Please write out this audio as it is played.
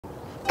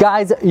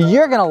Guys,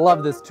 you're gonna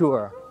love this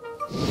tour.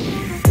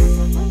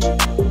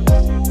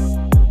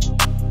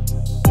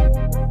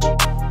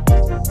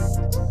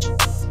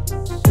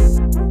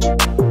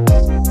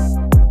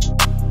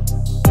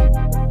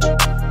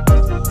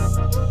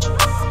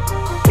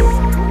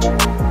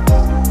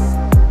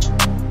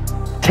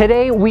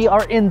 Today we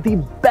are in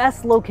the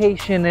best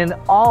location in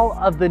all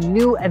of the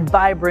new and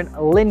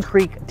vibrant Lynn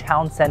Creek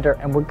Town Center,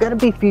 and we're going to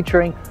be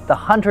featuring the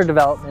Hunter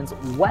Development's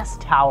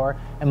West Tower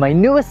and my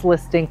newest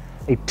listing,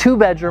 a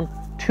 2-bedroom,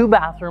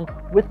 2-bathroom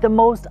with the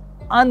most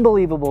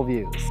unbelievable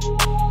views.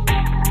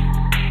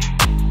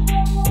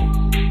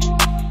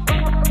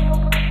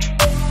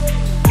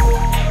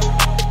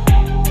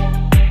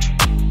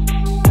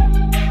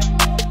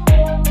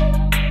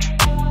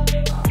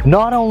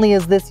 Not only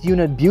is this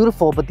unit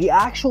beautiful, but the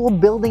actual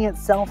building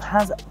itself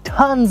has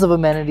tons of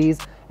amenities,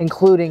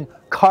 including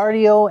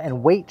cardio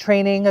and weight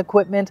training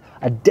equipment,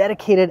 a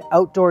dedicated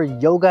outdoor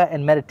yoga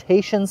and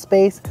meditation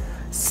space,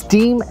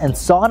 steam and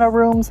sauna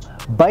rooms,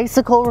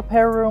 bicycle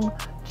repair room,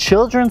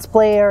 children's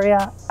play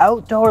area,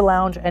 outdoor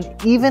lounge, and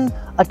even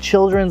a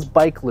children's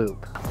bike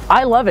loop.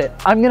 I love it.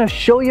 I'm gonna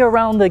show you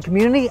around the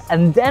community,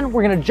 and then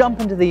we're gonna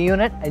jump into the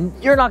unit, and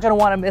you're not gonna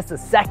wanna miss a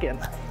second.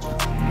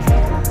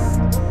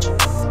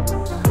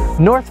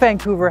 North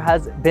Vancouver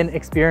has been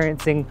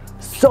experiencing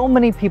so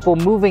many people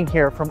moving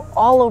here from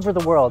all over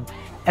the world,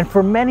 and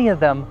for many of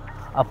them,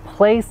 a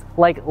place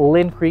like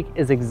Lynn Creek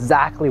is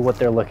exactly what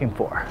they're looking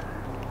for.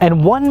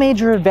 And one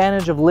major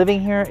advantage of living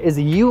here is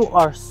you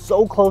are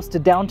so close to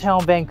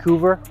downtown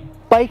Vancouver,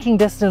 biking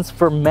distance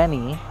for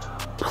many,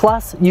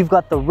 plus you've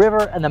got the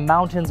river and the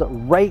mountains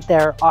right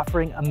there,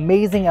 offering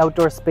amazing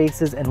outdoor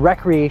spaces and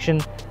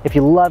recreation if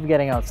you love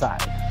getting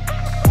outside.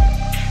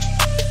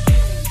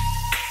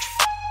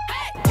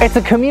 It's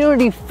a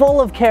community full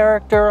of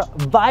character,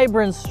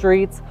 vibrant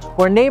streets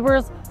where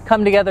neighbors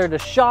come together to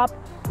shop,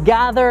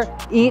 gather,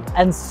 eat,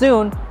 and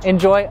soon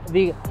enjoy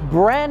the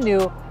brand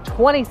new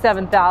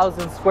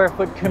 27,000 square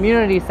foot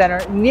community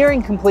center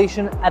nearing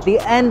completion at the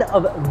end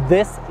of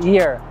this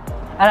year.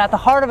 And at the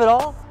heart of it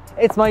all,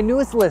 it's my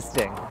newest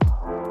listing.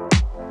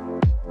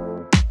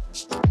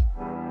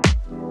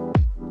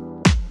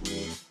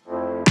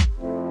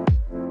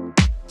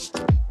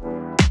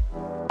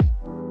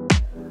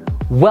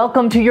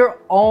 Welcome to your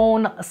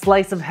own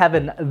slice of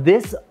heaven.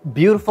 This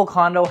beautiful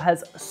condo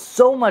has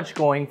so much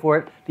going for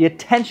it. The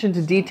attention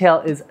to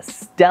detail is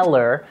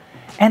stellar,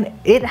 and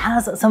it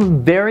has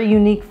some very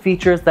unique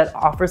features that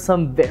offer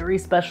some very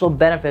special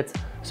benefits,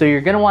 so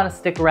you're gonna wanna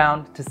stick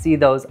around to see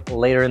those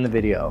later in the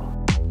video.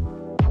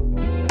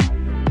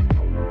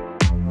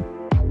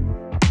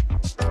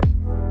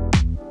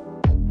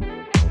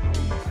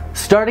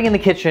 Starting in the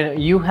kitchen,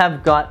 you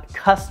have got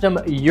custom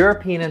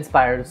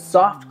European-inspired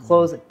soft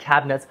close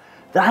cabinets.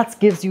 That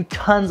gives you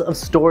tons of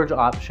storage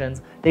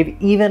options.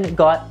 They've even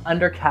got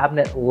under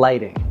cabinet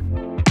lighting.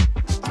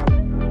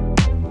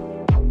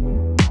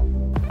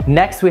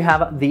 Next, we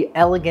have the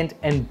elegant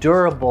and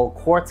durable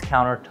quartz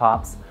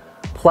countertops,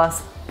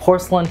 plus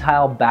porcelain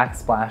tile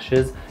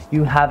backsplashes.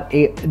 You have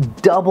a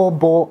double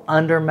bowl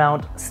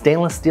undermount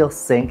stainless steel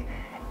sink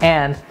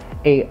and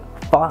a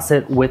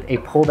faucet with a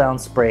pull-down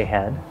spray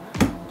head.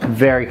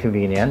 Very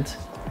convenient.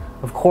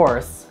 Of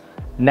course,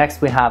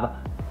 next we have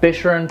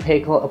Fisher &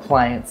 Paykel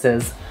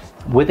appliances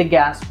with a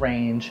gas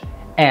range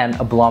and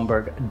a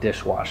Blomberg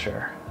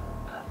dishwasher.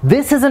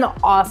 This is an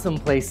awesome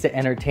place to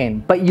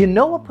entertain, but you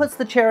know what puts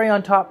the cherry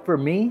on top for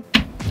me?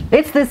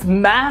 It's this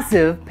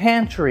massive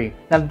pantry.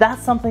 Now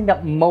that's something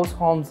that most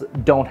homes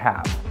don't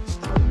have.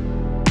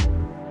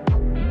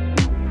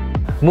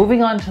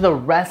 Moving on to the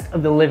rest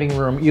of the living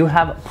room, you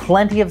have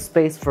plenty of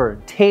space for a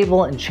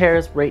table and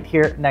chairs right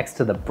here next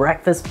to the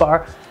breakfast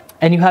bar.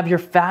 And you have your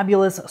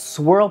fabulous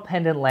swirl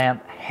pendant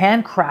lamp,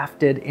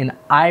 handcrafted in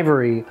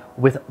ivory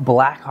with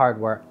black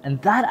hardware,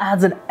 and that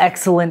adds an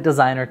excellent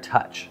designer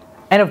touch.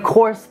 And of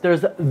course,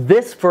 there's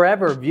this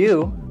forever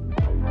view.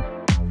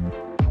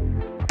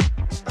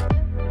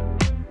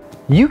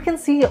 You can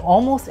see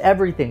almost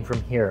everything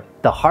from here.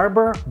 The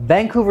harbor,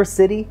 Vancouver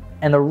City,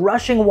 and the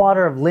rushing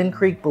water of Lynn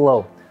Creek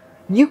below.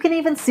 You can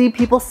even see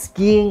people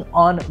skiing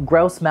on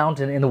Grouse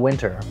Mountain in the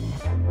winter.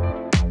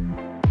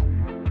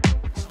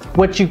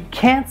 What you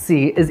can't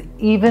see is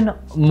even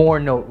more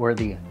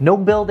noteworthy. No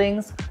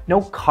buildings,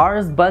 no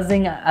cars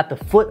buzzing at the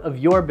foot of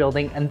your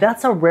building, and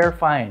that's a rare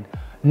find.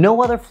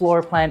 No other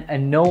floor plan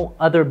and no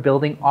other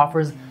building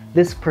offers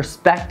this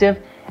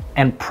perspective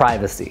and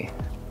privacy.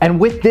 And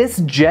with this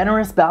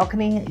generous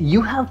balcony,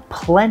 you have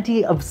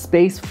plenty of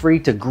space free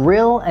to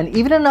grill and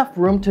even enough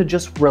room to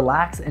just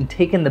relax and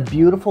take in the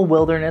beautiful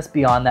wilderness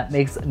beyond that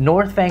makes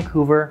North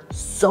Vancouver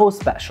so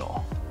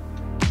special.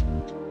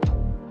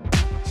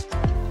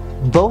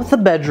 Both the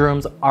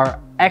bedrooms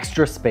are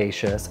extra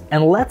spacious,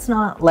 and let's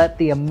not let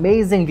the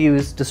amazing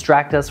views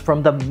distract us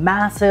from the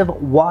massive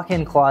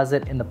walk-in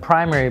closet in the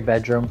primary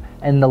bedroom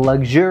and the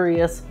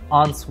luxurious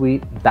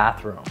ensuite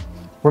bathroom.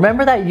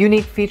 Remember that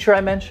unique feature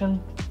I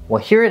mentioned?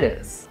 Well, here it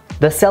is.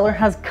 The seller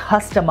has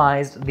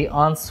customized the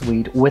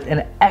ensuite with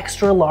an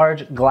extra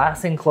large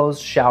glass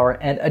enclosed shower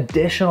and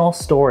additional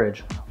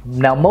storage.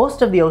 Now,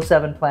 most of the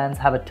 07 plans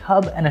have a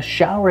tub and a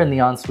shower in the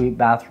ensuite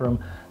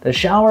bathroom. The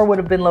shower would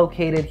have been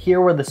located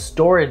here where the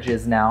storage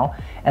is now,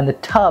 and the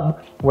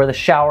tub where the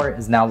shower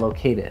is now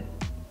located.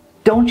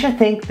 Don't you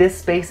think this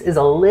space is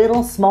a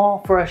little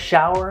small for a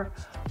shower?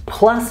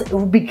 Plus, it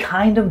would be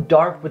kind of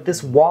dark with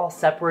this wall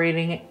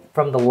separating it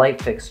from the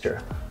light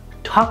fixture.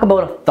 Talk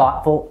about a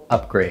thoughtful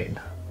upgrade.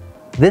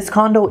 This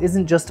condo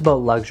isn't just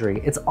about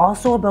luxury, it's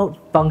also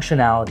about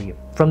functionality.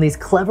 From these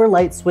clever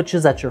light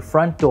switches at your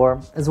front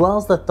door, as well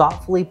as the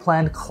thoughtfully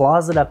planned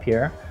closet up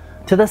here,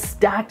 to the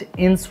stacked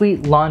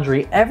in-suite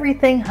laundry,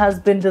 everything has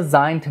been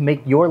designed to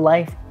make your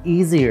life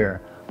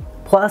easier.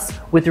 Plus,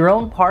 with your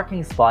own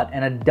parking spot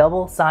and a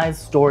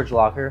double-sized storage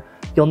locker,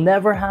 you'll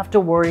never have to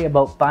worry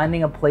about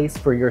finding a place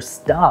for your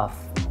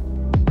stuff.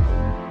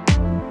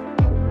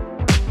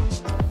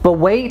 But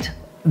wait,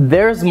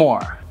 there's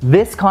more.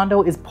 This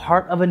condo is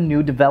part of a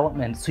new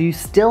development, so you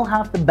still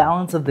have the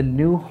balance of the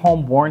new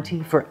home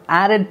warranty for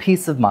added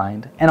peace of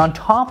mind. And on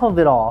top of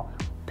it all,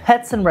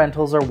 pets and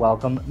rentals are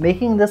welcome,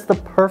 making this the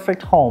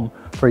perfect home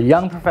for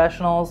young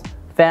professionals,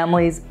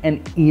 families,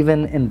 and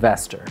even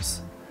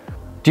investors.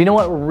 Do you know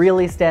what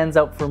really stands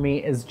out for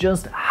me is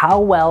just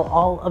how well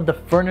all of the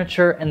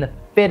furniture and the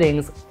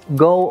fittings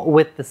go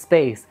with the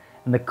space.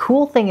 And the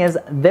cool thing is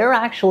they're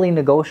actually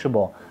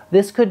negotiable.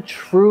 This could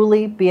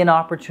truly be an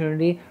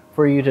opportunity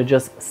for you to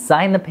just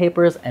sign the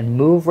papers and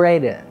move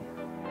right in.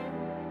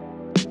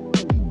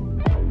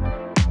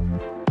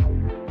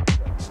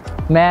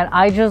 Man,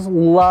 I just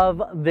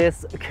love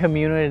this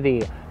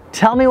community.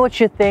 Tell me what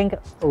you think,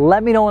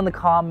 let me know in the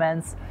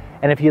comments.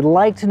 And if you'd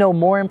like to know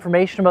more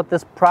information about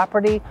this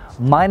property,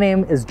 my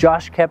name is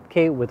Josh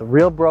Kepke with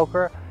Real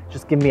Broker.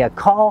 Just give me a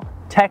call,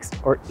 text,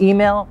 or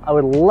email. I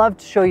would love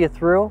to show you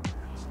through.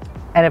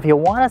 And if you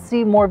want to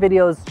see more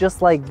videos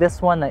just like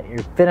this one that you're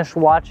finished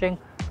watching,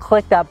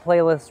 click that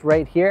playlist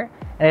right here.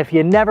 And if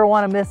you never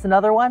want to miss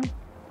another one,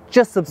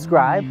 just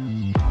subscribe.